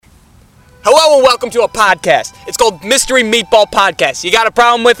Hello and welcome to a podcast. It's called Mystery Meatball Podcast. You got a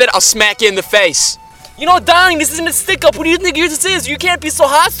problem with it? I'll smack you in the face. You know, darling, this isn't a stick-up. What do you think this is? You can't be so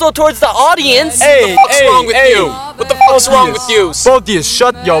hostile towards the audience. What the fuck's wrong with you? What the fuck's wrong with you? Both of you,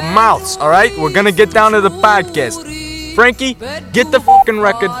 shut your mouths, alright? We're gonna get down to the podcast. Frankie, get the fucking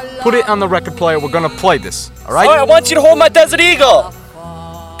record, put it on the record player, we're gonna play this, alright? Alright, I want you to hold my Desert Eagle.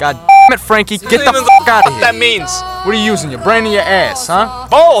 God damn it, Frankie, get the fuck out of What that here. means? What are you using, your brain or your ass, huh?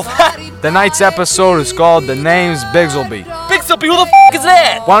 Both. The night's episode is called The Name's Bigsby. Bixby, who the f*** is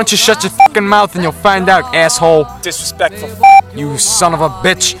that? Why don't you shut your fucking mouth and you'll find out, asshole. Disrespectful. You son of a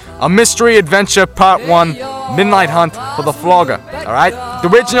bitch. A Mystery Adventure Part 1, Midnight Hunt for the Flogger, alright? The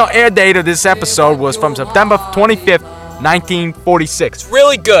original air date of this episode was from September 25th, 1946.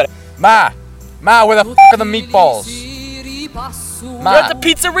 Really good. Ma, where the f*** are the meatballs? We're Ma, at the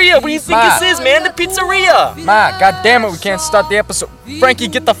pizzeria. What do you think Ma. this is, man? The pizzeria. Ma, god damn it, we can't start the episode. Frankie,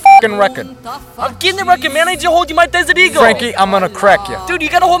 get the fucking record. I'm getting the record, man. I need you to hold you my Desert Eagle. Frankie, I'm gonna crack you. Dude, you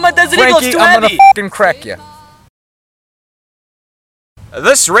gotta hold my Desert Eagle. It's Frankie, too I'm heavy. gonna fucking crack you.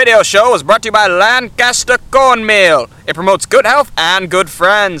 This radio show is brought to you by Lancaster Cornmeal. It promotes good health and good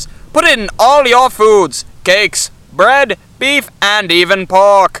friends. Put it in all your foods. Cakes, bread, beef, and even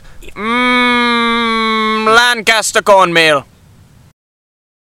pork. Lancaster Cornmeal.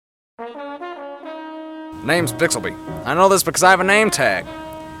 Name's Bixby. I know this because I have a name tag.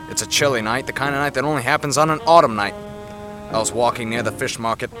 It's a chilly night, the kind of night that only happens on an autumn night. I was walking near the fish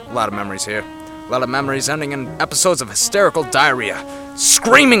market. A lot of memories here. A lot of memories ending in episodes of hysterical diarrhea.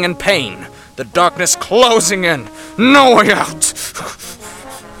 Screaming in pain. The darkness closing in. No way out.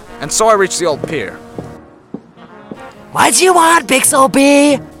 And so I reached the old pier. What do you want,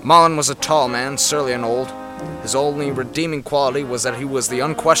 Bixby? Mullen was a tall man, surly and old. His only redeeming quality was that he was the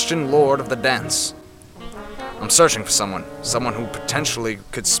unquestioned lord of the dance. I'm searching for someone who potentially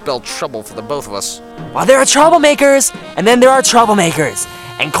could spell trouble for the both of us. Well, there are troublemakers, and then there are troublemakers.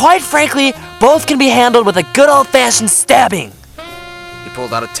 And quite frankly, both can be handled with a good old-fashioned stabbing. He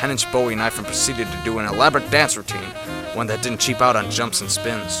pulled out a 10-inch Bowie knife and proceeded to do an elaborate dance routine, one that didn't cheap out on jumps and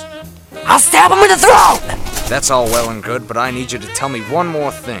spins. I'll stab him in the throat! That's all well and good, but I need you to tell me one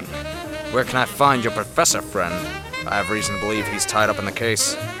more thing. Where can I find your professor friend? I have reason to believe he's tied up in the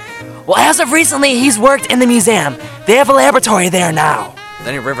case. Well, as of recently, he's worked in the museum. They have a laboratory there now.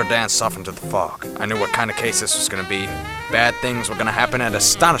 Then he river danced off into the fog. I knew what kind of case this was going to be. Bad things were going to happen at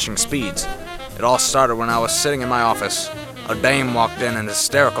astonishing speeds. It all started when I was sitting in my office. A dame walked in and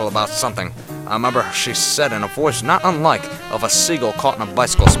hysterical about something. I remember she said in a voice not unlike of a seagull caught in a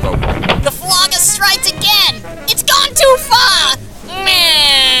bicycle spoke. The flogger strikes again! It's gone too far!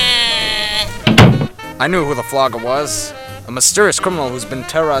 Meh. I knew who the flogger was. A mysterious criminal who's been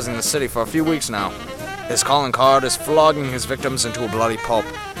terrorizing the city for a few weeks now. His calling card is flogging his victims into a bloody pulp.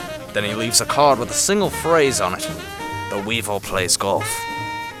 Then he leaves a card with a single phrase on it. The Weevil plays golf.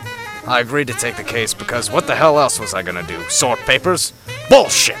 I agreed to take the case because what the hell else was I gonna do? Sort papers?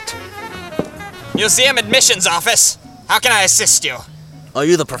 Bullshit! Museum admissions office. How can I assist you? Are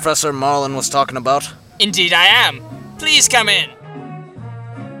you the Professor Marlin was talking about? Indeed I am. Please come in.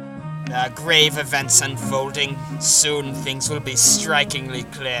 Grave events unfolding. Soon things will be strikingly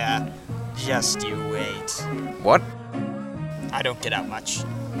clear. Just you wait. What? I don't get out much.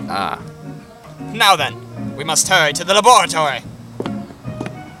 Ah. Now then, we must hurry to the laboratory.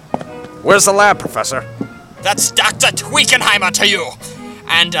 Where's the lab, Professor? That's Dr. Tweakenheimer to you.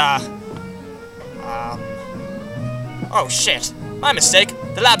 And, oh shit. My mistake.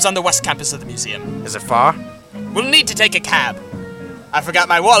 The lab's on the west campus of the museum. Is it far? We'll need to take a cab. I forgot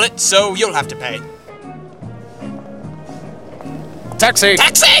my wallet, so you'll have to pay. Taxi!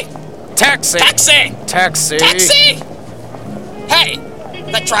 Taxi! Taxi! Taxi! Taxi! Taxi! Hey!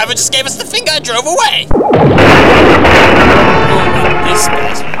 That driver just gave us the finger and drove away! This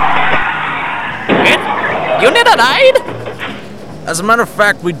bit. You need a ride? As a matter of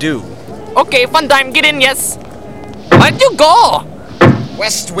fact, we do. Okay, fun time. Get in, yes. Where'd you go?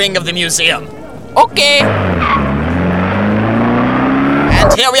 West wing of the museum. Okay.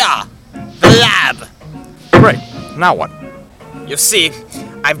 And here we are. The lab. Great. Now what? You see,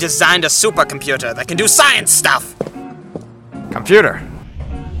 I've designed a supercomputer that can do science stuff. Computer.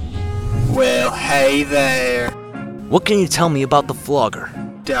 Well, hey there. What can you tell me about the flogger?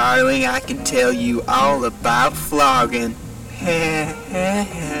 Darling, I can tell you all about flogging. I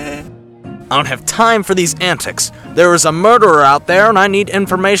don't have time for these antics. There is a murderer out there and I need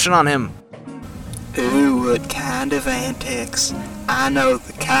information on him. Ooh, what kind of antics? I know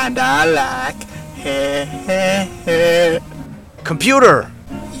the kind I like. Computer!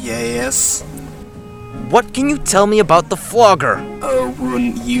 Yes. what can you tell me about the flogger? Oh,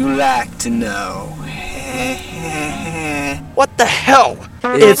 wouldn't you like to know? What the hell?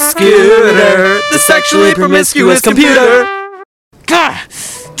 It's Scooter, the sexually promiscuous computer. Gah!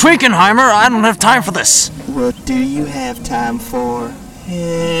 Twinkenheimer, I don't have time for this. What do you have time for?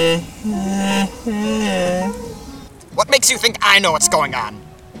 What makes you think I know what's going on?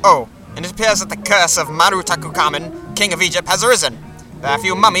 Oh, and it appears that the curse of Marutaku Kamen, king of Egypt, has arisen. There are a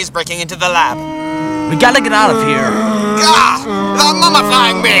few mummies breaking into the lab. We gotta get out of here. Ah! They're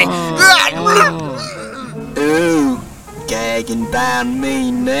mummifying me! Ooh, gag and bind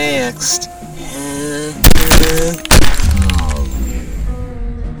me next.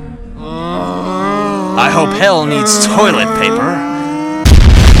 I hope hell needs toilet paper.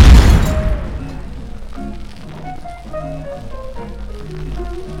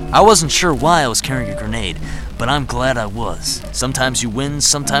 I wasn't sure why I was carrying a grenade, but I'm glad I was. Sometimes you win,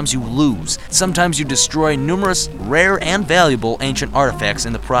 sometimes you lose. Sometimes you destroy numerous rare and valuable ancient artifacts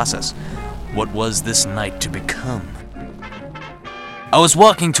in the process. What was this night to become? I was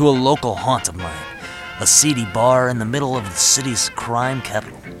walking to a local haunt of mine, a seedy bar in the middle of the city's crime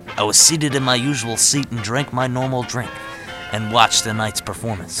capital. I was seated in my usual seat and drank my normal drink, and watched the night's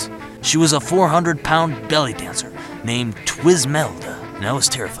performance. She was a 400-pound belly dancer named Twizmelda, and I was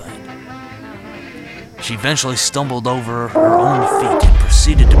terrified. She eventually stumbled over her own feet and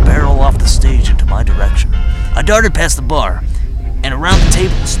proceeded to barrel off the stage into my direction. I darted past the bar, and around the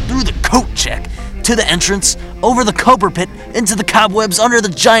tables, through the coat check, to the entrance, over the cobra pit, into the cobwebs, under the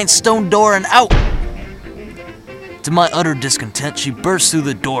giant stone door, and out. To my utter discontent, she burst through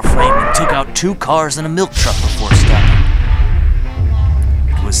the door frame and took out 2 cars and a milk truck before stopping.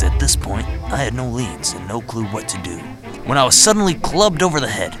 It was at this point I had no leads and no clue what to do, when I was suddenly clubbed over the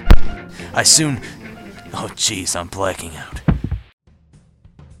head. I soon... Oh jeez, I'm blacking out.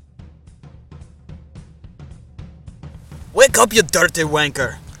 Wake up, you dirty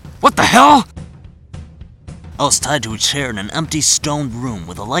wanker. What the hell? I was tied to a chair in an empty stone room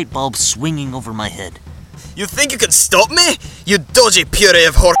with a light bulb swinging over my head. You think you can stop me? You dodgy puree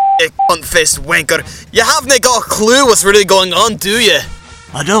of horse cunt-faced wanker. You haven't got a clue what's really going on, do you?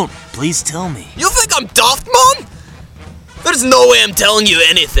 I don't. Please tell me. You think I'm daft, man? There's no way I'm telling you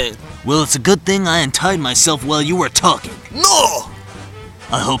anything. Well, it's a good thing I untied myself while you were talking. No!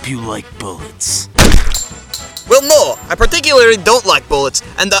 I hope you like bullets. Well, no, I particularly don't like bullets,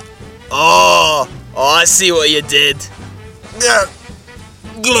 and Oh, I see what you did.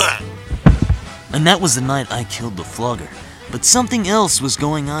 And that was the night I killed the flogger. But something else was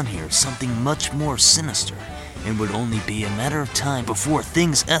going on here, something much more sinister. It would only be a matter of time before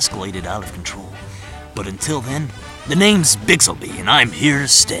things escalated out of control. But until then, the name's Bixelby, and I'm here to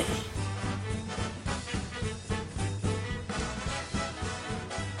stay.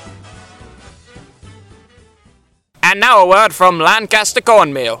 And now a word from Lancaster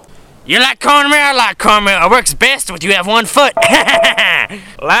Cornmeal. You like cornmeal? I like cornmeal. It works best when you have one foot.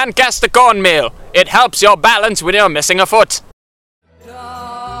 Lancaster Cornmeal. It helps your balance when you're missing a foot.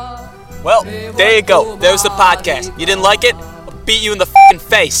 Well, there you go. There's the podcast. You didn't like it? I'll beat you in the f***ing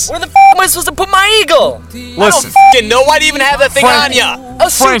face. Where the f*** am I supposed to put my eagle? Listen. I don't f***ing know. Why do you even have that thing on ya? I'll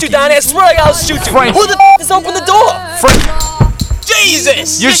shoot you, Donnie. I swear I'll shoot you. Who the f*** has opened the door?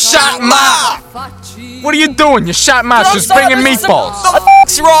 Jesus! You shot Ma! What are you doing? You shot Ma. She's bringing meatballs. The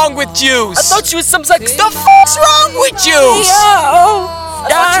f***'s wrong with Jews? I thought she was some like... The f***'s wrong with Jews? Yo,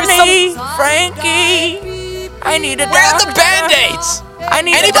 Donnie, Frankie, I need a doctor. Where are the Band-Aids? I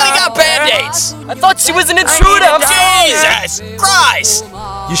need Anybody a got doctor. Band-Aids? I thought she was an intruder. I need a doctor. Jesus Christ!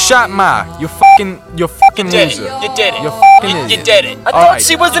 You shot Ma. You're fucking loser. You did it. You're fucking You idiot. did it. I thought Alright.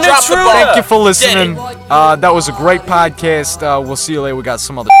 she was an Drop the intruder. ball. Thank you for listening. That was a great podcast. We'll see you later. We got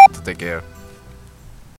some other to take care of.